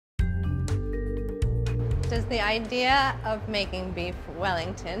Does the idea of making beef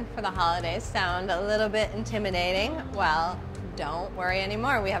Wellington for the holidays sound a little bit intimidating? Well, don't worry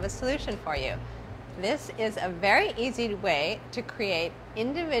anymore. We have a solution for you. This is a very easy way to create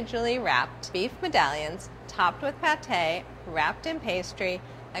individually wrapped beef medallions topped with pate, wrapped in pastry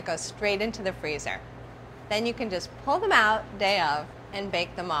that goes straight into the freezer. Then you can just pull them out day of and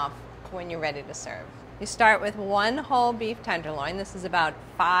bake them off when you're ready to serve. You start with one whole beef tenderloin. This is about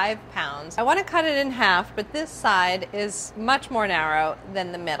 5 pounds. I want to cut it in half, but this side is much more narrow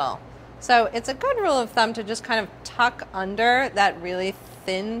than the middle. So it's a good rule of thumb to just kind of tuck under that really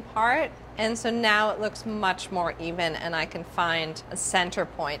thin part. And so now it looks much more even, and I can find a center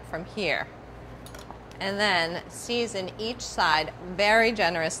point from here. And then season each side very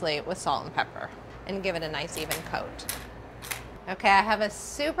generously with salt and pepper and give it a nice even coat. Okay, I have a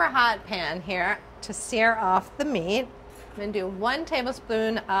super hot pan here to sear off the meat. I'm going to do 1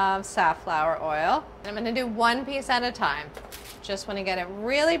 tablespoon of safflower oil. And I'm going to do 1 piece at a time. Just want to get it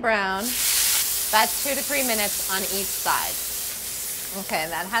really brown. About 2 to 3 minutes on each side. Okay,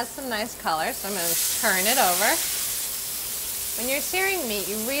 that has some nice color, so I'm going to turn it over. When you're searing meat,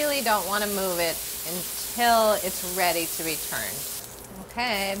 you really don't want to move it until it's ready to be turned.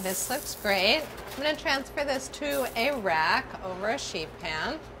 Okay, this looks great. I'm going to transfer this to a rack over a sheet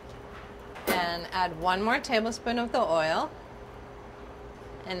pan and add 1 more tablespoon of the oil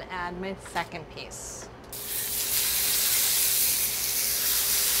and add my second piece.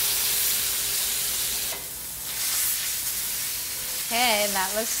 Okay,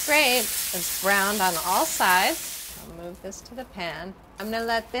 that looks great. It's browned on all sides. I'll move this to the pan. I'm going to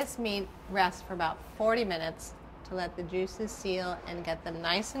let this meat rest for about 40 minutes to let the juices seal and get them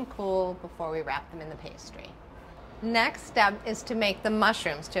nice and cool before we wrap them in the pastry. Next step is to make the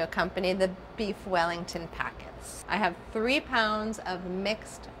mushrooms to accompany the beef Wellington packets. I have 3 pounds of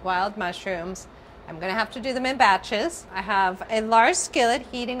mixed wild mushrooms. I'm going to have to do them in batches. I have a large skillet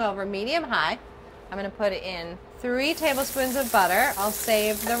heating over medium-high. I'm going to put in 3 tablespoons of butter. I'll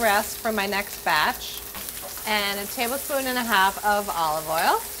save the rest for my next batch. And 1.5 tablespoons of olive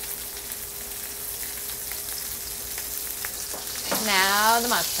oil. Now the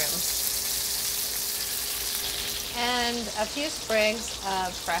mushrooms. And a few sprigs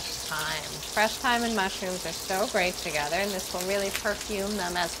of fresh thyme. Fresh thyme and mushrooms are so great together, and this will really perfume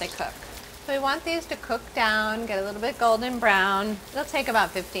them as they cook. So we want these to cook down, get a little bit golden brown. It'll take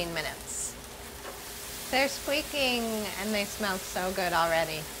about 15 minutes. They're squeaking and they smell so good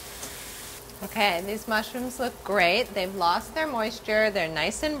already. Okay, these mushrooms look great. They've lost their moisture. They're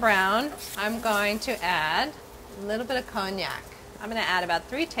nice and brown. I'm going to add a little bit of cognac. I'm going to add about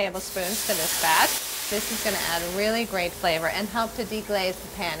 3 tablespoons to this batch. This is going to add really great flavor and help to deglaze the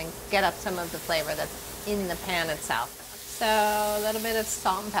pan and get up some of the flavor that's in the pan itself. So a little bit of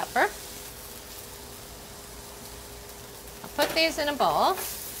salt and pepper. I'll put these in a bowl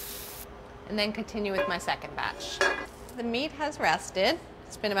and then continue with my second batch. The meat has rested.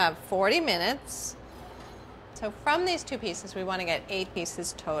 It's been about 40 minutes. So from these 2 pieces, we want to get 8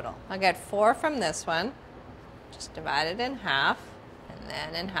 pieces total. I'll get 4 from this one. Just divide it in half, and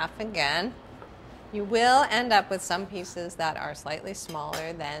then in half again. You will end up with some pieces that are slightly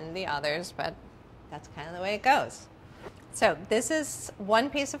smaller than the others, but that's kind of the way it goes. So this is 1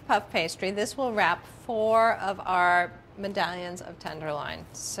 piece of puff pastry. This will wrap 4 of our medallions of tenderloin.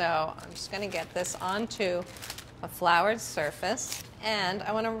 So I'm just going to get this onto a floured surface, and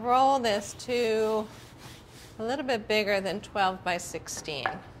I want to roll this to a little bit bigger than 12 by 16.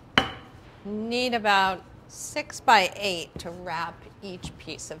 Need about 6 by 8 to wrap each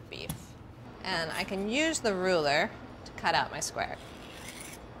piece of beef. And I can use the ruler to cut out my square.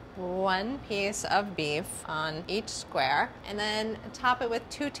 1 piece of beef on each square, and then top it with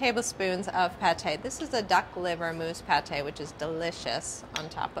 2 tablespoons of pate. This is a duck liver mousse pate, which is delicious on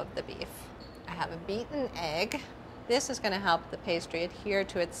top of the beef. I have a beaten egg. This is going to help the pastry adhere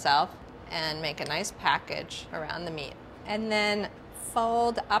to itself and make a nice package around the meat. And then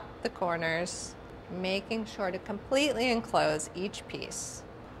fold up the corners, making sure to completely enclose each piece.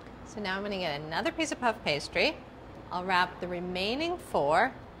 So now I'm going to get another piece of puff pastry. I'll wrap the remaining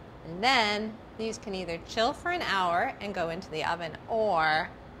 4, and then these can either chill for an hour and go into the oven, or,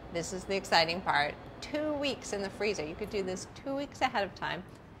 this is the exciting part, 2 weeks in the freezer. You could do this 2 weeks ahead of time.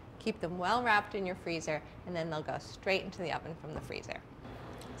 Keep them well wrapped in your freezer, and then they'll go straight into the oven from the freezer.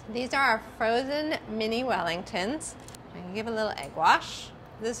 So these are our frozen mini Wellingtons. I'm going to give a little egg wash.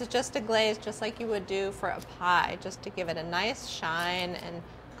 This is just a glaze just like you would do for a pie, just to give it a nice shine and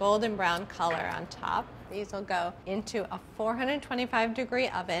golden brown color on top. These will go into a 425-degree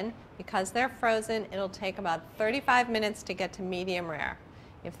oven. Because they're frozen, it'll take about 35 minutes to get to medium rare.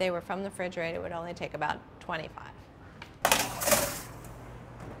 If they were from the refrigerator, it would only take about 25.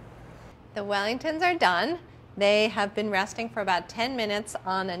 The Wellingtons are done. They have been resting for about 10 minutes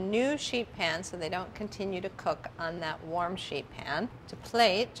on a new sheet pan so they don't continue to cook on that warm sheet pan. To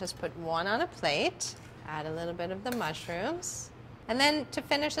plate, just put one on a plate, add a little bit of the mushrooms. And then to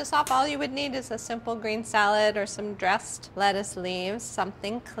finish this off, all you would need is a simple green salad or some dressed lettuce leaves,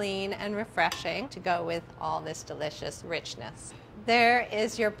 something clean and refreshing to go with all this delicious richness. There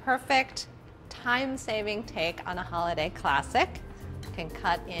is your perfect time-saving take on a holiday classic. You can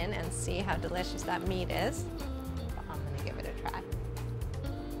cut in and see how delicious that meat is. I'm gonna give it a try.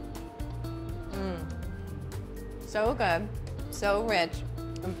 So good, so rich,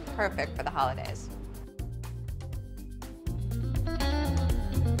 and perfect for the holidays.